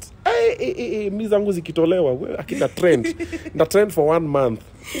post. Mi zangu zikitolewa akina trend. Na trend for 1 month.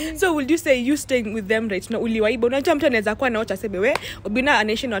 So would you say you staying with them right now uliwaiba? Unajua mtu anaweza kuwa naocha sebe we Obinna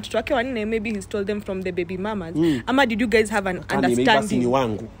anaishi na watoto wake wanne, maybe he stole them from the baby mamas. Ama did you guys have an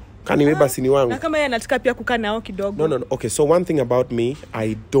understanding? Kanibeba sini wangu. Na kama yeye anataka pia kukaa nao kidogo. No. Okay, so one thing about me,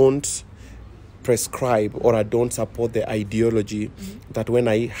 I don't prescribe or I don't support the ideology that when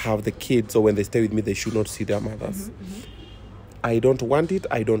I have the kids or when they stay with me, they should not see their mothers. I don't want it.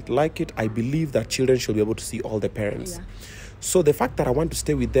 I don't like it. I believe that children should be able to see all the parents. Yeah. So the fact that I want to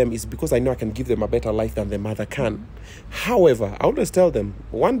stay with them is because I know I can give them a better life than the mother can. However, I always tell them,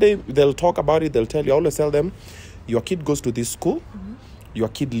 one day they'll talk about it, they'll tell you, I always tell them, your kid goes to this school, your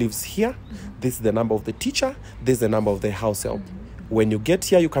kid lives here, this is the number of the teacher, this is the number of the house help. When you get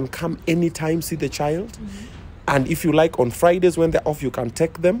here, you can come anytime, see the child. And if you like, on Fridays when they're off, you can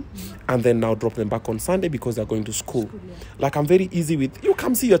take them and then now drop them back on Sunday because they're going to school. Like, I'm very easy with, you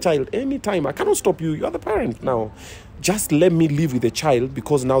come see your child anytime. I cannot stop you. You're the parent now. Just let me live with the child,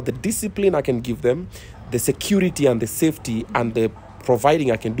 because now the discipline I can give them, the security and the safety and the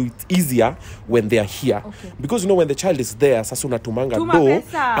providing I can do it easier when they are here. Okay. Because, you know, when the child is there, sasuna tumanga do,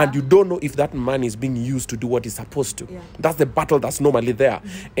 and you don't know if that money is being used to do what it's supposed to. Yeah. That's the battle that's normally there.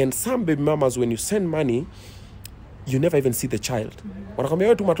 And some baby mamas, when you send money, you never even see the child.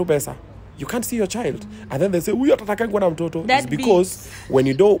 You can't see your child. And then they say, it's because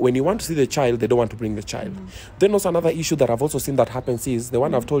when you want to see the child, they don't want to bring the child. Then also another issue that I've also seen that happens is the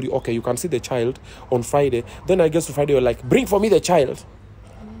one I've told you, okay, you can see the child on Friday. Then I guess to Friday, you're like, bring for me the child.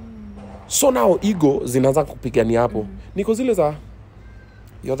 So now ego zinaanza kupigania hapo. Niko zile za,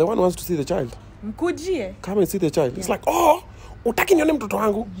 you're the one who wants to see the child. Mkujie. Come and see the child. Yeah. It's like, oh, utaki nione mtoto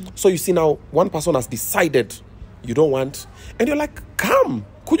wangu. So you see now, one person has decided you don't want, and you're like, come,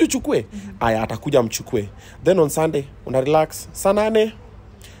 kuja chukue. Aya, atakuja mchukue. Then on Sunday, una relax. Saa 8,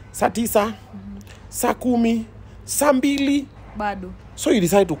 saa 9, saa 10, saa 2. Bado. So you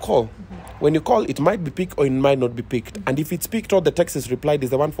decide to call. When you call, it might be picked or it might not be picked. And if it's picked or the text is replied,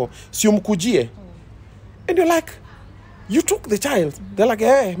 is the one for siumkujie. And you're like, you took the child. They're like,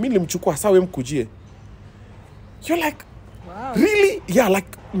 hey, mi nilimchukua, sawa mkujie. You're like, wow. Really? Yeah, like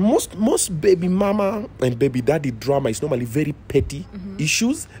most baby mama and baby daddy drama is normally very petty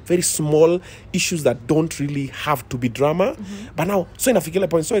issues, very small issues that don't really have to be drama. But now, so inafikile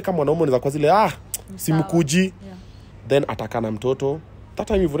point, so kama wanaume unaweza kwa zile, simkuji. Then atakana mtoto. That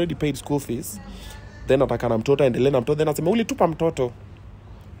time you've already paid school fees. Then atakana mtoto, endelea na mtoto, then asema ulitupa mtoto.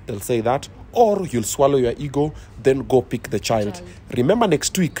 They'll say that, or you'll swallow your ego, then go pick the child. Remember,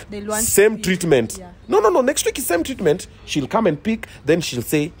 next week, same treatment. Yeah. No. Next week is same treatment. She'll come and pick, then she'll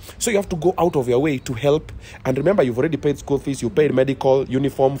say, so you have to go out of your way to help. And remember, you've already paid school fees, you paid medical,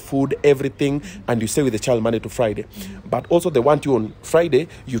 uniform, food, everything, and you stay with the child Monday to Friday. But also they want you on Friday,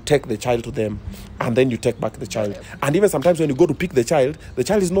 you take the child to them, and then you take back the child. And even sometimes when you go to pick the child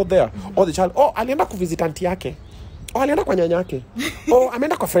is not there. Or the child, alienda kuvisit auntie yake. alienda kwa nyanyake.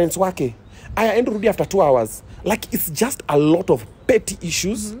 Ameenda kwa friends wake. Aya enda rudi after 2 hours. Like it's just a lot of petty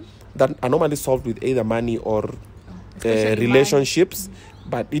issues that are normally solved with either money or relationships.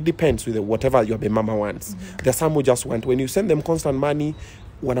 But it depends with whatever your baby mama wants. There's some who just want, when you send them constant money,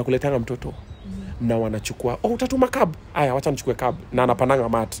 wanakuletanga mtoto. Na wanachukua, utatuma cab. Aya, wacha nichukue cab. Na anapananga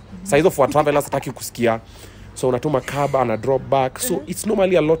mat. Sa hizo for travelers hataki kusikia. So unatuma cab and a drop back. So it's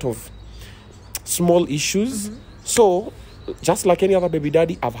normally a lot of small issues. So just like any other baby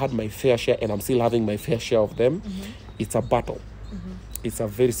daddy, I've had my fair share and I'm still having my fair share of them. It's a battle. It's a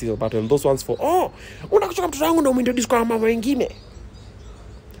very serious battle. And those ones for, unakuchukua mtoto wangu na umintroduce kwa mama wengine.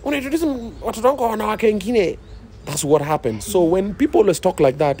 Unaintroduce watoto wangu kwa wanawake wengine. That's what happens. So when people always talk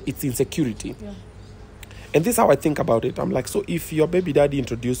like that, it's insecurity. Yeah. And this is how I think about it. I'm like, so if your baby daddy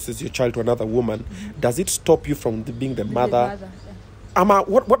introduces your child to another woman, does it stop you from being the mother? Yeah.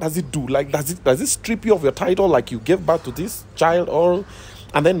 What does it do? Like, does it strip you of your title, like you gave birth to this child?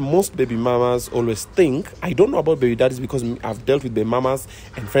 And then most baby mamas always think, I don't know about baby daddies because I've dealt with baby mamas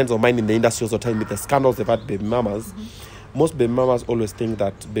and friends of mine in the industry also tell me the scandals they've had baby mamas. Most baby mamas always think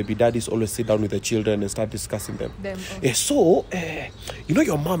that baby daddies always sit down with the children and start discussing them. You know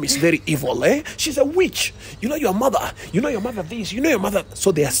your mom is very evil, eh? She's a witch. You know your mother this, you know your mother.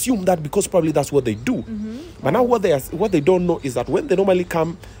 So they assume that because probably that's what they do. But now what they don't know is that when they normally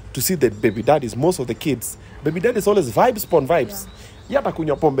come to see the baby daddies, most of the kids, baby daddies always vibes upon vibes. Yata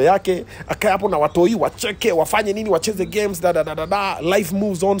kunywa pombe yake, akae hapo na watoi wacheke, wafanye nini, wacheze games, life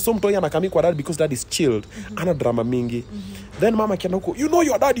moves on. So mtoi anakami kwa dad because dad is chilled. Ana drama mingi. Then mama kiana huko, you know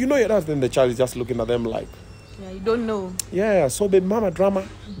your dad. Then the child is just looking at them like, yeah, you don't know. Yeah, so baby mama drama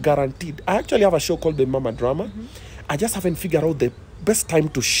guaranteed. I actually have a show called Baby Mama Drama. I just haven't figured out the best time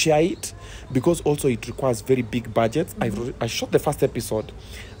to share it because also it requires very big budgets. I shot the first episode,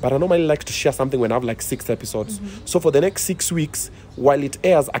 but I normally like to share something when I have like 6 episodes. So for the next 6 weeks, while it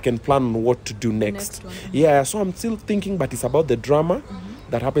airs, I can plan on what to do next. Yeah, so I'm still thinking, but it's about the drama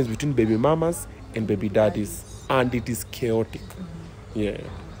that happens between baby mamas and baby daddies, and it is chaotic. Yeah.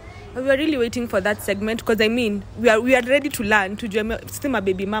 We are really waiting for that segment because I mean we are ready to learn to still a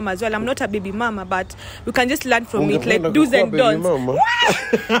baby mama as well. I'm not a baby mama, but we can just learn from it, like do's and don'ts.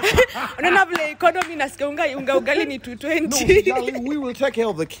 Economy unga ugali ni 220. No, we will take care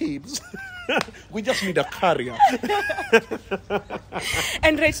of the kids. We just need a carrier.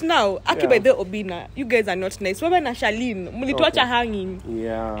 And right now, by the Obinna, you guys are not nice. Wewe na Charlene, mulituacha hanging.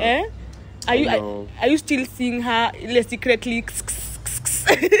 Yeah. Eh? Are you still seeing her secretly?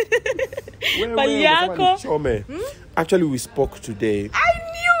 Actually, we spoke today. I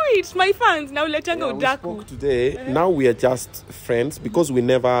knew it. My fans now let's go. We spoke today. Now we are just friends because we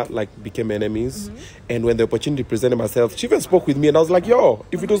never became enemies. And when the opportunity presented myself, she even spoke with me, and I was like, "Yo,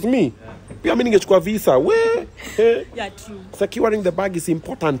 if it was me, I'm meaning to visa. Where? Yeah, true. Securing the bag is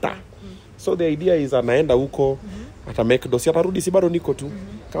important. So the idea is anaenda huko atamake dosi atarudi si bado niko tu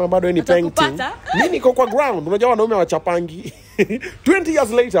kama bado any painting mimi niko kwa ground. Unajua wanaume wachapangi. 20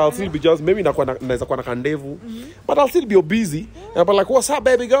 years later I'll still be just maybe naweza kuwa na kandevu but I'll still be busy. But like, what's up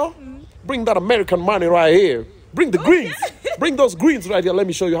baby girl? Bring that American money right here. Bring the greens. Bring those greens right here. Let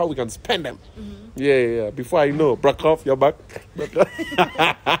me show you how we can spend them. Yeah. Before I know, break off your back.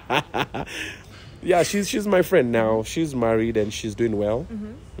 Yeah, she's my friend now. She's married and she's doing well.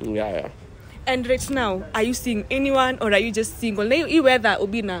 Yeah. And right now, are you seeing anyone or are you just single? Na hii weather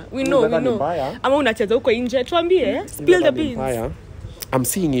Obinna, we know. Ama unacheza huko nje, tuambie, spill the beans. I'm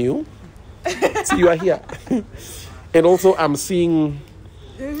seeing you. See, you are here. And also I'm seeing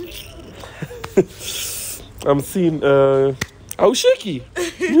Ausheki.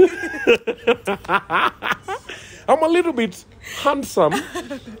 I'm a little bit handsome.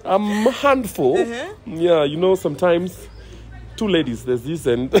 I'm a handful. Yeah, sometimes two ladies, there's this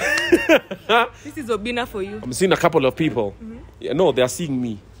and this is Obinna for you. I'm seeing a couple of people. Yeah, no, they're seeing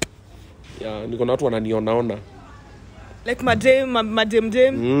me. Yeah, niko na watu wananiona. Like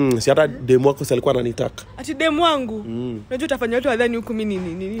madem. Si hata demu wako alikuwa ananitaka. Ati demu wangu. Unajua utafanya watu wadhani huko mimi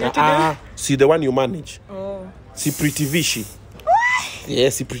nini? See the one you manage. Oh. Si Pretty Vishi.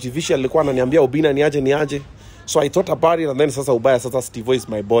 Yes, si Pretty Vishi alikuwa ananiambia Obinna niaje. So I thought about it and then sasa ubaya sasa Steve is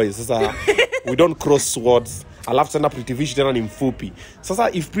my boy. Sasa we don't cross swords. Alafu tena Pretty Vishi tena ni mfupi. Sasa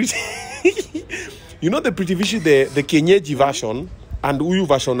if Pretty the Pretty Vishi the kienyeji version and uyu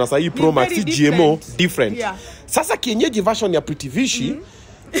version na sahi Pro Max GMO different. Yeah. Sasa kienyeji version ya Pretty Vishi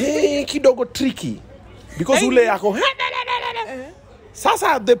kidogo tricky because ule yako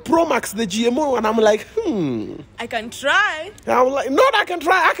Sasa the Pro Max the GMO and I'm like I can try. I'm like not I can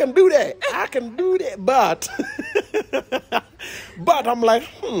try. I can do that. But I'm like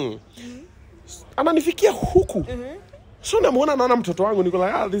ananifikia huku. So namuona naona mtoto wangu niko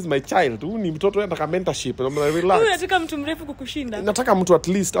like, this is my child. Huyu ni mtoto anataka mentorship. I'm like, relax. Wewe unataka mtu mrefu kukushinda? Nataka mtu at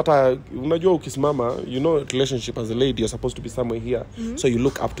least hata unajua ukisimama, you know, relationship as a lady you're supposed to be somewhere here. So you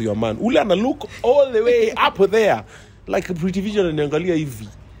look up to your man. Ule ana look all the way up there. Like Pretty Vision ananiangalia hivi.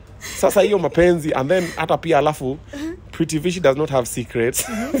 Sasa hiyo mapenzi, and then hata pia alafu Pretty Vision does not have secrets.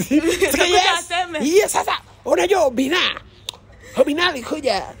 Yes, sasa unajua Obinna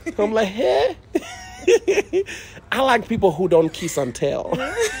alikuja. I'm like, hey. I like people who don't kiss and tell.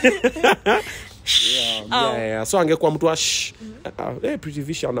 Yeah. So angekuwa mtu Pretty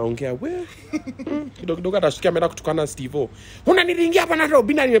Vision anaongea we. Kidogo atashikia ameenda kutukana Steve. Unaniringia hapa na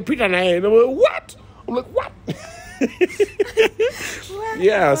Obinna nimepita na yeye. What? I'm like, what?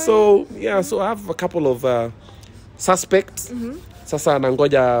 So I have a couple of suspects. Sasa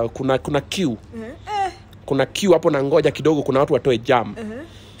nangoja kuna queue. Kuna queue hapo nangoja kidogo kuna watu watoe jam.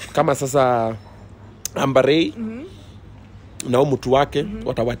 Kama sasa Ambarei na mtu wake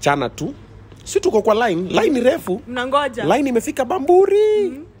watawachana tu. Si tuko kwa line ni refu. Nangoja. Line imefika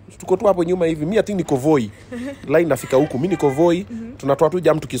Bamburi. Tuko tu hapo nyuma hivi. Mimi ati niko Voi. Line nafika huku. Mimi niko Voi. Tunatoa tu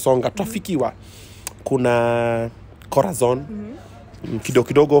jam tukisonga. Tutafikiwa. Kuna Corazon.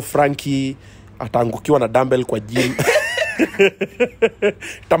 Kidogo Frankie ataangukiwa na dumbbell kwa gym.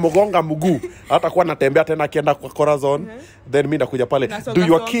 Tamugonga mguu. Hata kuwa natembea tena akienda kwa Corazon. Then mimi nakuja pale. Do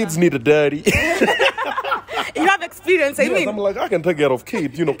your kids need a daddy? You have experience, I mean. I'm like, I can take care of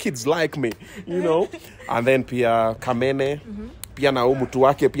kids. You know, kids like me. You know. And then pia Kamene. Pia na mtu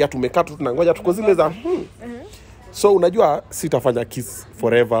wake. Pia tumekaa tu tunangoja tuko zile za So unajua sitafanya kiss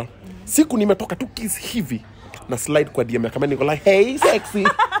forever. Siku nimetoka tu kiss hivi. Na slide kwa DM ya Kamene niko like, hey sexy.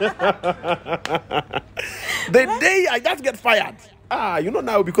 The day I just get fired. You know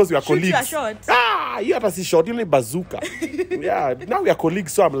now because we are colleagues. You have to see short, you need bazooka. Yeah, now we are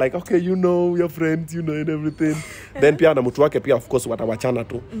colleagues, so I'm like, okay, you know, we are friends, you know, and everything. Then pia na mtu wake pia of course watawachana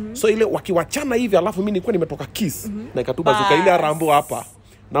tu. So ile wakiwachana hivi alafu mimi nilikuwa nimetoka kiss na ikatuba bazooka ile Rambo hapa.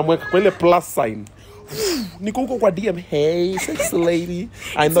 Na mweka kwa ile plus sign. Niko huko kwa DM, hey sexy lady,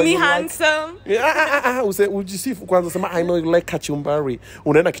 I know you handsome. Ujisifu kwanza sema I know you like kachumbari.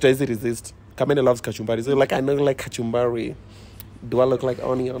 Unaenda kitaizi resist. Kamene loves kachumbari. So like I know you like kachumbari. Do I look like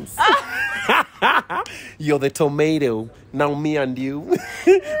onions? You're the tomato. Now me and you.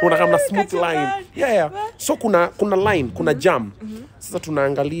 Unakama smooth line. Yeah. So kuna line, kuna jam. Sasa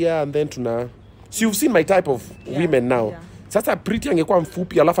tunaangalia and then So you've seen my type of women now. Yeah. Sasa Pretty angekuwa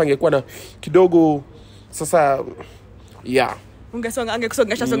mfupi alafu angekuwa na kidogo sasa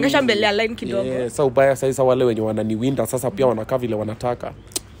songesha mbele ya line kidogo. Yeah, sasa ubaya sasa wale wenye wananiwinda sasa pia wanakaa vile wanataka.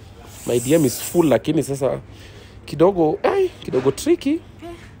 My DM is full lakini sasa kidogo tricky.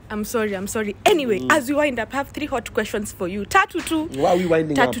 I'm sorry. Anyway, as we wind up, I have 3 hot questions for you. Tatu. Why are we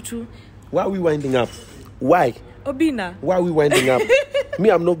winding up? Why are we winding up? Why? Obinna. Why are we winding up? Me,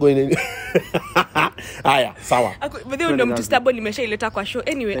 I'm not going in. Sawa. But they don't to stable nimeshaileta kwa show.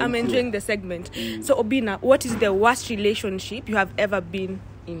 Anyway, I'm enjoying the segment. So Obinna, what is the worst relationship you have ever been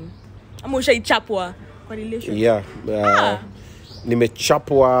in? Ameshaichapwa kwa relationship. Yeah.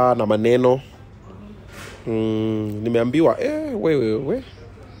 Nimechapwa na maneno. Nimeambiwa we.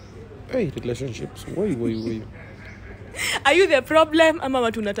 Hey, relationships. Wait. Are you the problem? Ama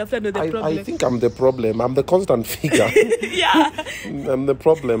watu unatafuta ndo the problem? I think I'm the problem. I'm the constant figure. Yeah. I'm the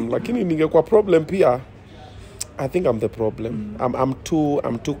problem. Lakini ningekuwa problem pia. I think I'm the problem. I'm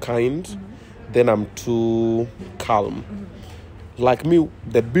too kind. Then I'm too calm. Like me,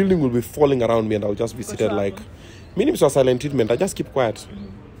 the building will be falling around me and I'll just be seated like mimi so silent treatment. I just keep quiet.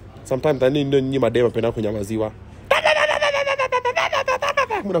 Sometimes I need madema penda kunyamaziwa.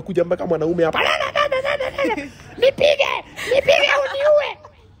 Mnakuja mpaka mwanaume hapa. Nipige uniue.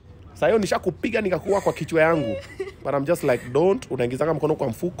 Sasa hiyo nishakupiga nikakuwa kwa kichwa yangu. But I'm just like don't, unaingiza mkono kwa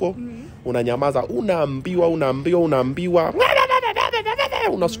mfuko, unanyamaza, unaambiwa.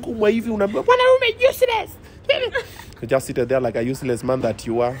 Unasukumwa hivi, unaambiwa mwanaume useless. You just sit there like a useless man that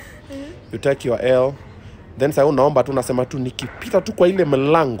you are. You take your L. Then sasa unaomba tu unasema tu nikipita tu kwa ile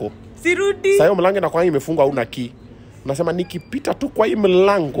mlango. Sirudi. Sasa hiyo mlango inakuwa imefungwa una key. Unasema nikipita tu kwa hii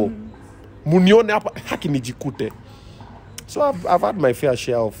mlango munione hapa haki nijikute. So I've had my fair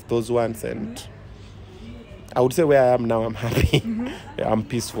share of those ones and I would say where I am now I'm happy. I'm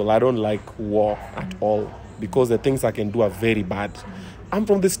peaceful. I don't like war at all because the things I can do are very bad. I'm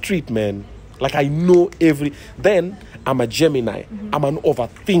from the street, man. Like I know then I'm a Gemini. I'm an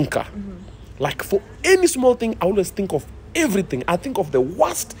overthinker. Like for any small thing I always think of everything. I think of the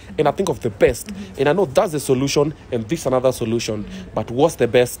worst and I think of the best. And I know that's the solution and this another solution. But what's the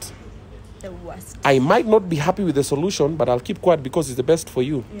best? The worst. I might not be happy with the solution, but I'll keep quiet because it's the best for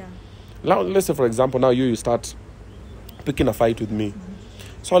you. Yeah. Now, let's say, for example, now you start picking a fight with me.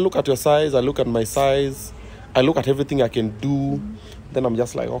 So I look at your size, I look at my size, I look at everything I can do. Then I'm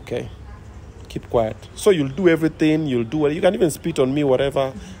just like, okay, keep quiet. So you'll do everything, you can even spit on me,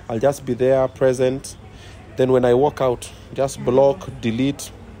 whatever. I'll just be there, present. Then when I walk out, just block,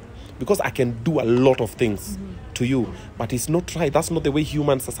 delete. Because I can do a lot of things to you. But it's not right. That's not the way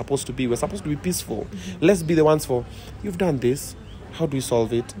humans are supposed to be. We're supposed to be peaceful. Let's be the ones for, you've done this. How do we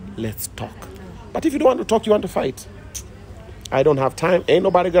solve it? Let's talk. But if you don't want to talk, you want to fight. I don't have time. Ain't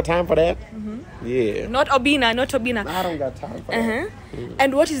nobody got time for that. Yeah. Not Obinna. I don't got time for that.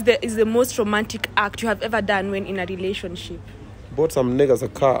 And what is the most romantic act you have ever done when in a relationship? Bought some niggas a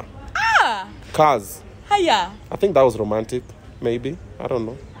car. Cars. Haya. I think that was romantic. Maybe. I don't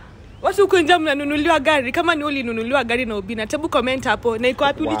know. Watu huko nje mnanunuliwa gari kama ni ulinunuliwa gari na Obinna. Tebu comment hapo na iko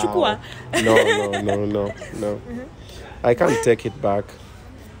wapi ulichukua? No. I can't take it back.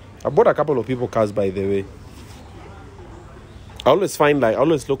 I bought a couple of people cars, by the way. I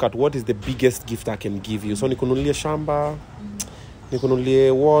always look at what is the biggest gift I can give you. So nikununulie shamba,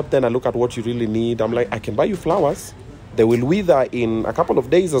 nikununulie what, then I look at what you really need. I'm like, I can buy you flowers. They will wither in a couple of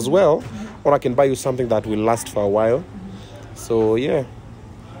days as well. Or I can buy you something that will last for a while. So yeah.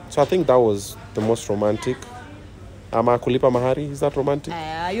 So I think that was the most romantic. Ama kulipa mahari, is that romantic?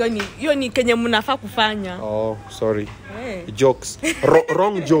 Hiyo ni kenye mnafaa kufanya. Oh, sorry. Jokes.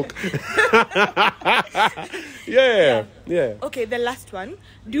 Wrong joke. Yeah. Okay, the last one.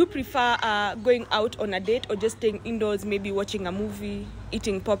 Do you prefer going out on a date or just staying indoors, maybe watching a movie,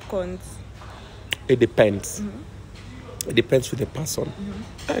 eating popcorns? It depends. It depends with the person.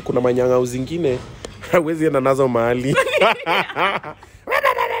 Kuna manyanga zingine hawezi enda nazo mahali.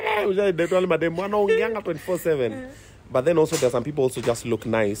 But then also there's some people also just look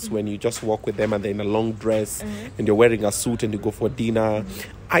nice when you just walk with them and they're in a long dress and you're wearing a suit and you go for dinner.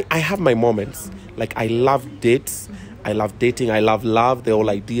 I have my moments. Like I love dates. I love dating. I love love, the whole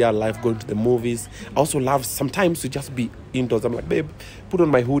idea. I love going to the movies. I also love sometimes to just be indoors. I'm like, babe, put on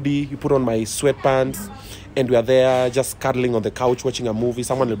my hoodie, you put on my sweatpants, and we are there just cuddling on the couch watching a movie.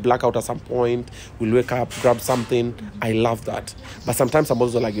 Someone will black out at some point. We'll wake up, grab something. I love that. But sometimes I'm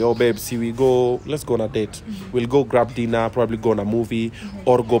also like, yo, babe, let's go on a date. We'll go grab dinner, probably go on a movie,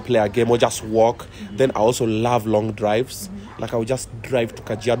 or go play a game, or just walk. Then I also love long drives. Like I would just drive to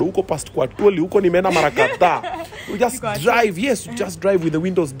Kajiado. Uko past kwa Tuoli, uko nimeenda mara kadhaa. You just drive. Yes, you just drive with the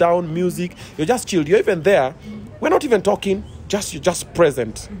windows down, music. You're just chilled. You're even there. We're not even talking. You're just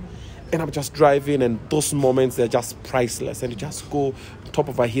present. And I'm just driving, and those moments, they're just priceless. And you just go top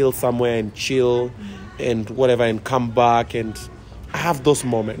of a hill somewhere and chill and whatever and come back. And I have those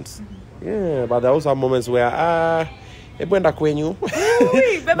moments. Yeah, but there also are moments where, ebwenda kwenyu.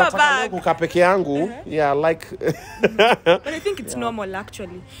 Beba bag. Kukaa peke yangu. Yeah, like. But I think it's normal,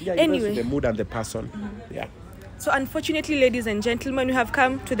 actually. Yeah, anyway. The mood and the person. Yeah. So unfortunately, ladies and gentlemen, we have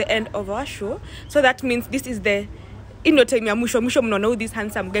come to the end of our show. So that means this is the time ya mwisho mnaona this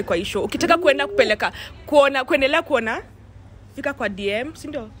handsome guy kwa show. Ukitaka kuenda kupeleka kuendelea kuona fika kwa DM, si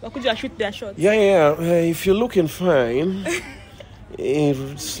ndio? Wakuja shoot their shots. Yeah. If you're looking fine,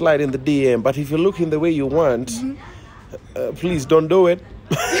 slide in the DM. But if you're looking the way you want, please don't do it.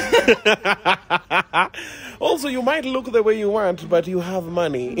 Also, you might look the way you want, but you have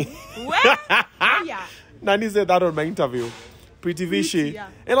money. What? Yeah. Nani said that on my interview. Pretty Vichy. Yeah.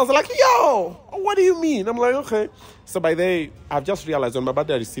 And I was like, yo, what do you mean? I'm like, okay. So by the way, I've just realized on my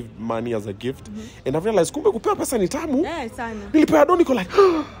birthday I received money as a gift. And I've realized, kumbe kupewa pesa ni tamu. Yeah, sana. Nilipewa do niko like,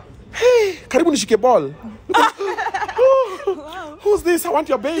 hey, karibu nishike ball. Wow. Who's this? I want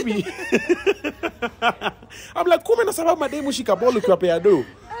your baby. I'm like, kumbe na sababu mademu shika ball ukiwapea do.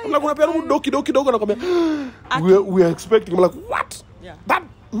 I'm like, unapea do kidogo na kwambia, we are expecting. I'm like, what? Yeah. That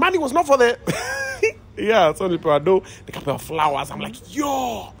money was not for the... Yeah, so nilipewa do, nikapewa flowers. I'm like,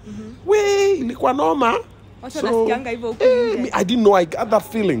 yo, ilikuwa noma. So, I didn't know I got that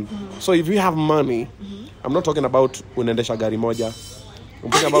feeling. So if you have money, I'm not talking about unaendesha gari moja. I'm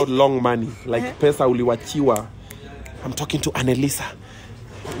talking about long money, like pesa uliwachiwa. I'm talking to Annelisa.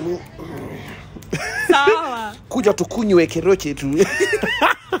 Sawa. Kuja tukunywe keroche tu.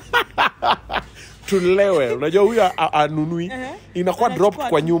 Tulewe. Unajua huyu anunui. Inakuwa drop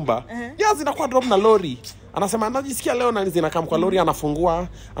kwa nyumba. Yes, inakuwa drop na lori. Anasema anajisikia leo na zinakaa kwa lori, anafungua.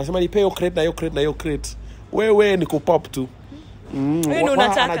 Anasema nipe hiyo crate na hiyo crate. Wewe ni kupop tu.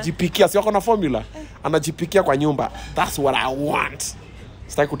 Anajipikia, si wako na formula. Anajipikia kwa nyumba. That's what I want.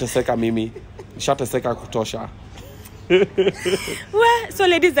 Sitaki kuteseka mimi. Nishateseka kutosha. Well, so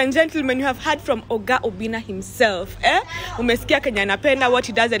ladies and gentlemen, you have heard from Oga Obinna himself. Umesikia Kenya anapenda, what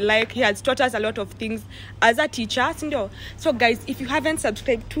he doesn't like. He has taught us a lot of things as a teacher. So guys, if you haven't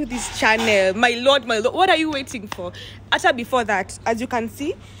subscribed to this channel, my lord, what are you waiting for? After before that, as you can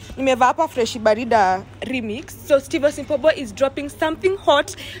see, nimeva hapa Fresh Barida remix. So Steve Simpobo is dropping something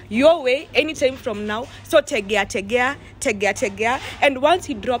hot your way anytime from now. So tegea. And once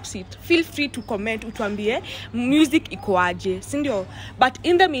he drops it, feel free to comment utuambie music ikoaje, sindio? But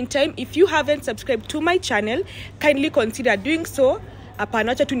in the meantime, if you haven't subscribed to my channel, kindly consider doing so.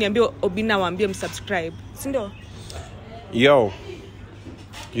 Hapana acha tu niambie Obinna waambie msubscribe, sindio? Yo,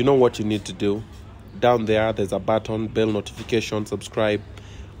 you know what you need to do? Down there's a button, bell notification, subscribe.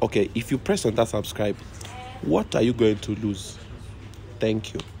 Okay, if you press on that subscribe, what are you going to lose?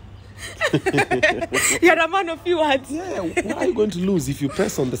 Thank you. You're a man of few words. Yeah, what are you going to lose if you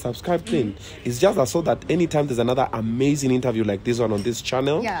press on the subscribe thing? It's just so that anytime there's another amazing interview like this one on this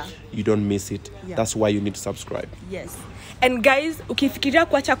channel, you don't miss it. That's why you need to subscribe. Yes. And guys, ukifikiria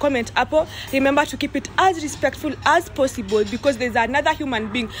kuacha comment hapo, remember to keep it as respectful as possible, because there's another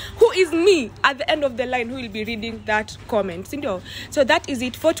human being who is me at the end of the line who will be reading that comment. So that is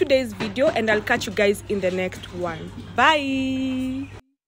it for today's video, and I'll catch you guys in the next one. Bye.